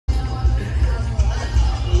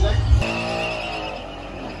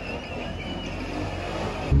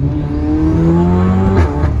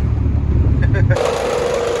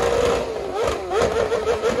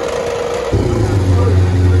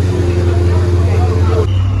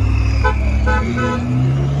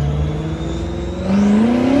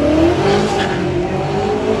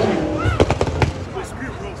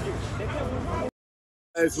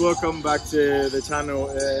guys, welcome back to the channel,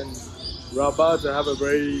 and we're about to have a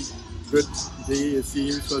very good day, it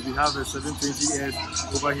seems, because we have a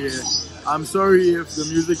 720S over here. I'm sorry if the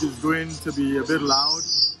music is going to be a bit loud.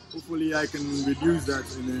 Hopefully I can reduce that,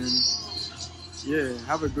 and then yeah,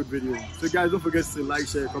 have a good video. So guys, don't forget to like,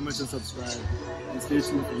 share, comment and subscribe, and stay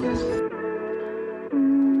tuned for more.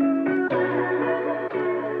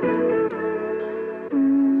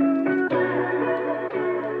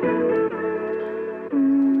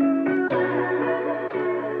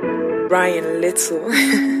 Brian Little.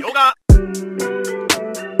 Yoga.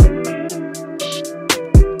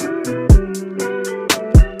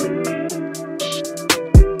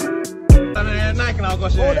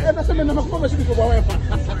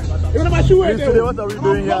 Today, what are we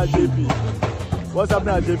doing here at JP? What's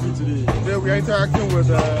happening at JP today? Today we are interacting with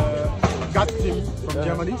GATT team from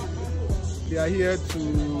Germany. They are here to,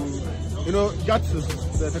 you know, GATT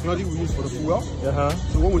is the technology we use for the fuel.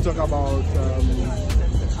 So when we talk about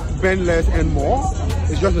burn less and more,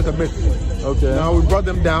 it's just a myth. Okay. Now we brought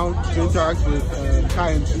them down to interact with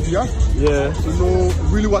car enthusiasts. Yeah. To know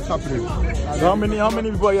really what's happening. So how many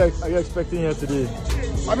people are you expecting here today?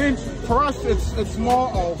 I mean, for us, it's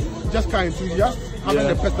more of just car enthusiasts having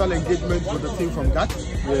the personal engagement with the team from GATT.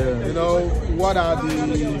 Yeah. You know, what are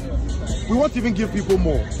the... We want to even give people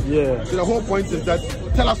more. Yeah. So the whole point is that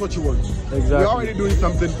tell us what you want. Exactly. We're already doing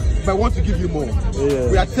something, but I want to give you more.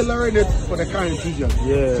 Yeah. We are tailoring it for the car enthusiasts.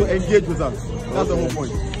 Yeah. So engage with us. That's the whole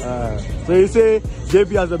point. So you say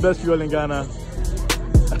JP has the best fuel in Ghana?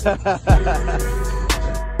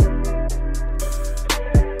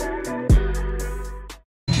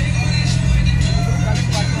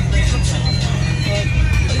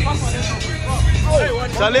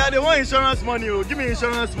 Charlie, I don't want insurance money. Give me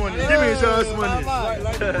insurance money. Give me insurance money.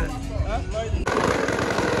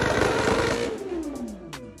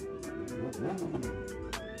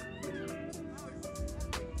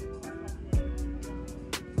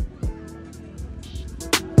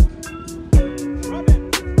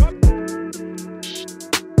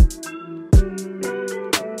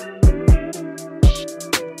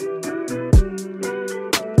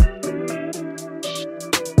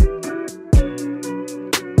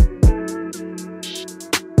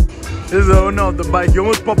 This is the owner of the bike. You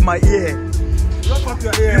almost popped my ear. You popped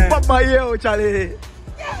your ear. You popped my ear, oh Charlie.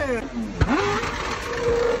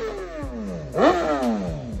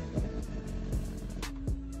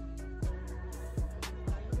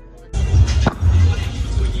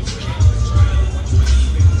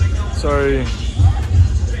 Sorry.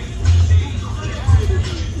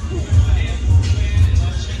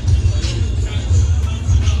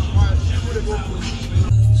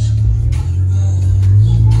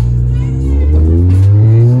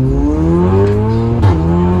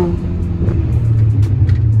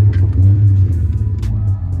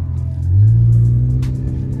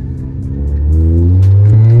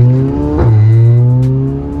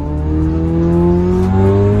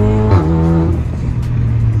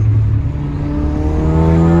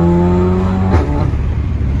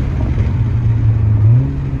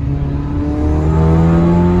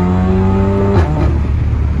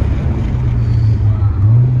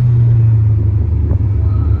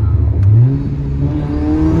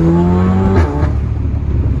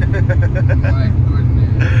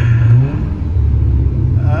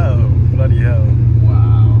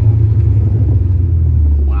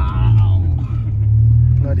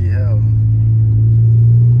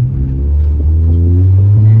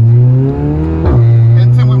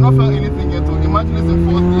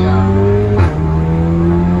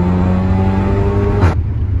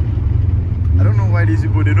 These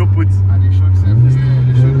people, they don't put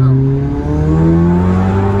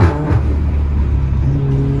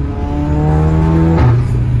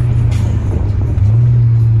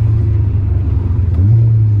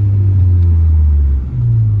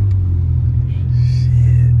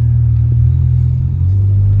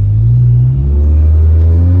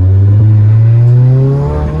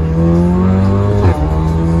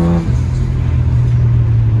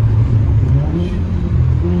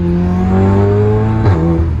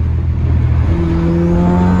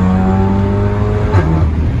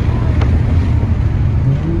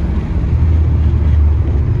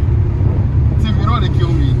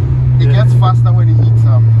faster when it heats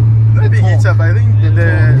up. Maybe it heats up. I think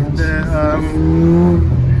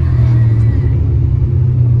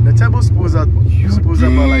the turbo spools are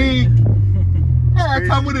like. I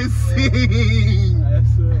can't even see.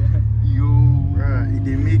 Yo, right,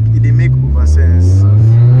 they make over sense.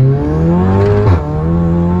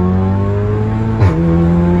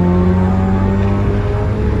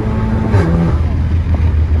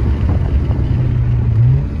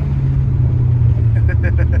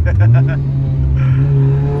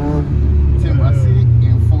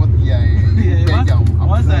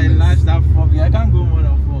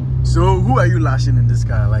 are you lashing in this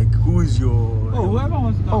car? Like, who is your... Oh, whoever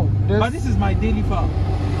wants to come. But this is my daily file.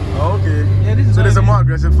 Oh, okay. Yeah, this is so there's a more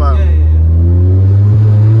aggressive file. Yeah,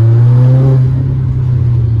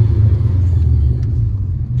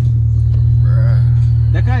 yeah.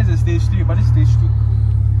 The car is a stage 3, but it's stage 2.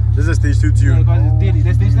 This is a stage 2 too? Yeah, because it's daily.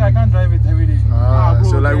 The stage 3, I can't drive it every day. Bro,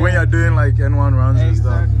 so like when you're doing like N1 runs and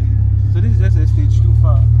stuff. So this is just a stage 2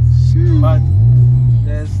 file. But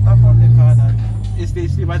there's stuff on the car that is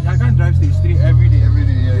stage 3, but I can't drive stage 3 every day.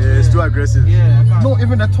 Yeah, it's too aggressive. Yeah, I can't. No,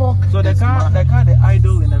 even the torque. So the car they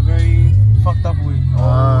idle in a very fucked up way.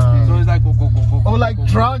 So it's like go. Oh, like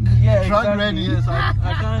drug? Yeah, drug exactly. ready. Yes, I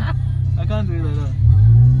can't do it like that.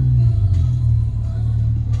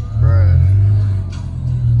 Bruh.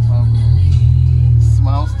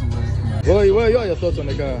 Smiles to work, man. What are your thoughts on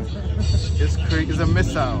the car? It's crazy. It's a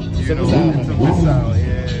missile. It's a missile. It's a missile,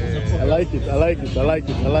 yeah. I like it. I like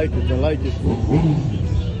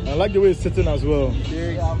the way it's sitting as well.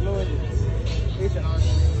 Yeah, I'm blowing it. It's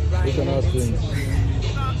an nice thing.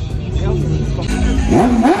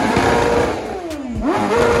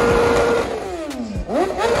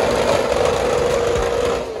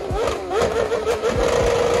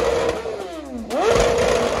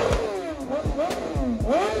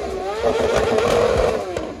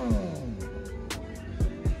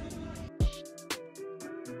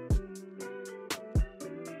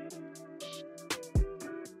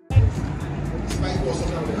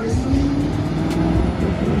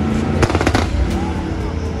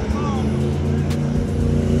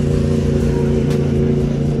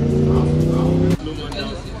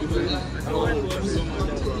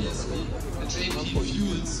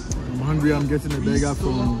 I'm getting a burger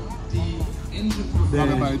from Grab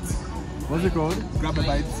a bite. What's it called? Grab a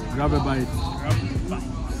bite. Grab a bite.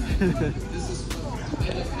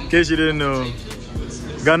 In case you didn't know,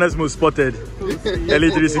 Ghana's most spotted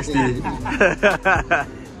LE360.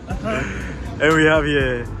 And we have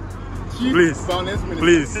here, please.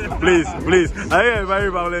 I am a very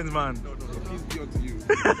violent man. No, peace be unto you.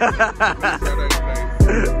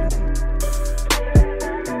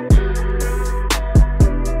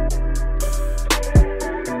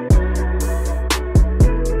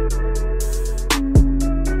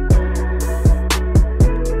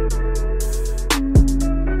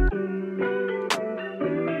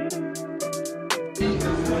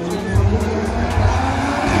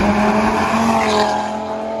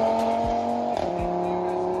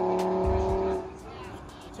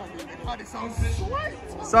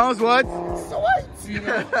 Sounds what? Sweet.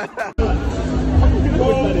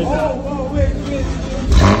 Wait.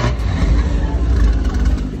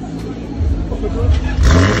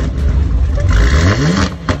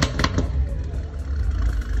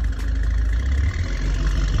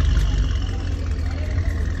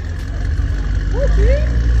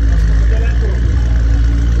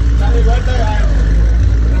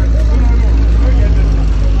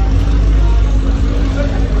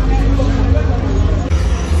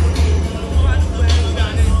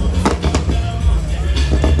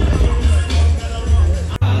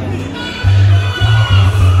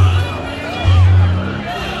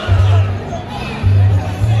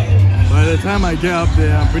 By the time I get up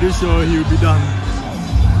there, I'm pretty sure he'll be done.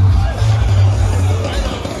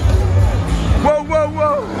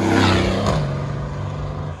 Whoa!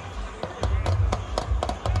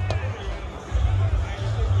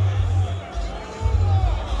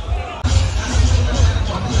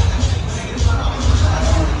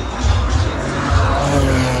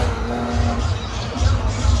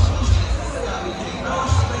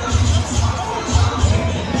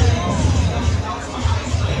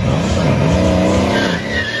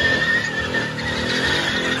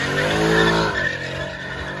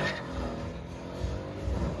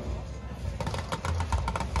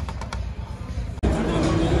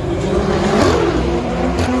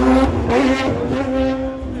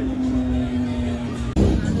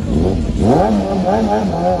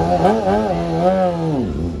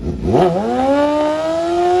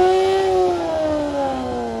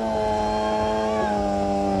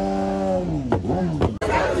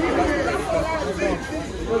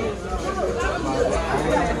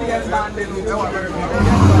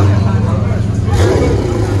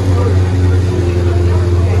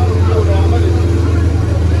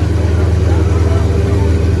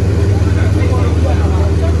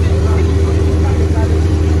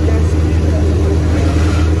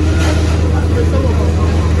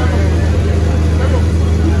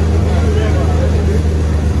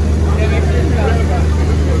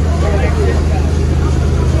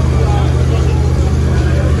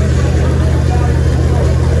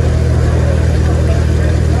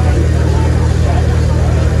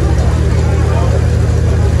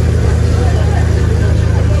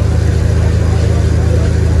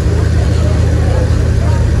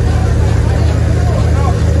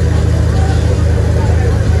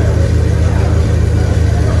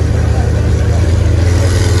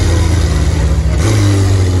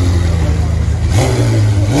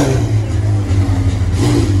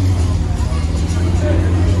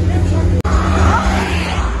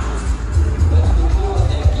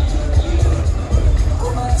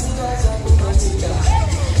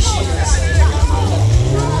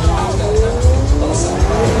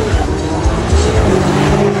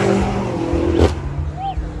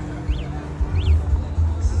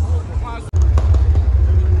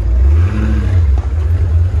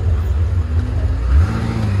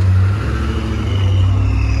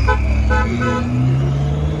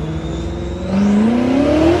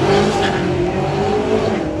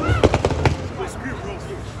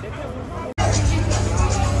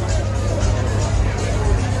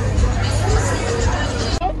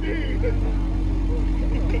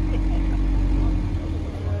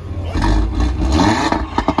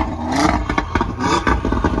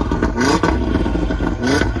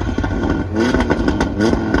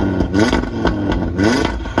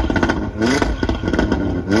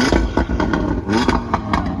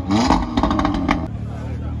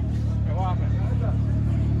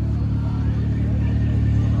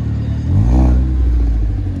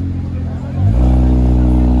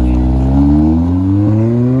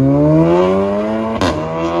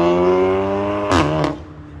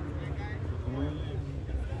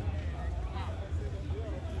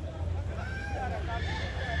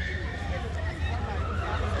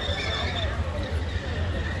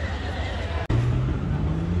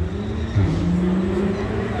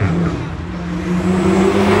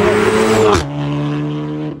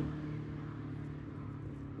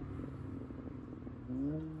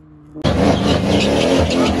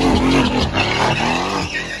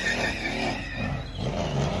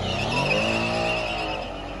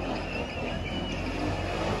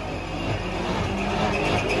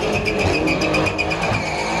 you.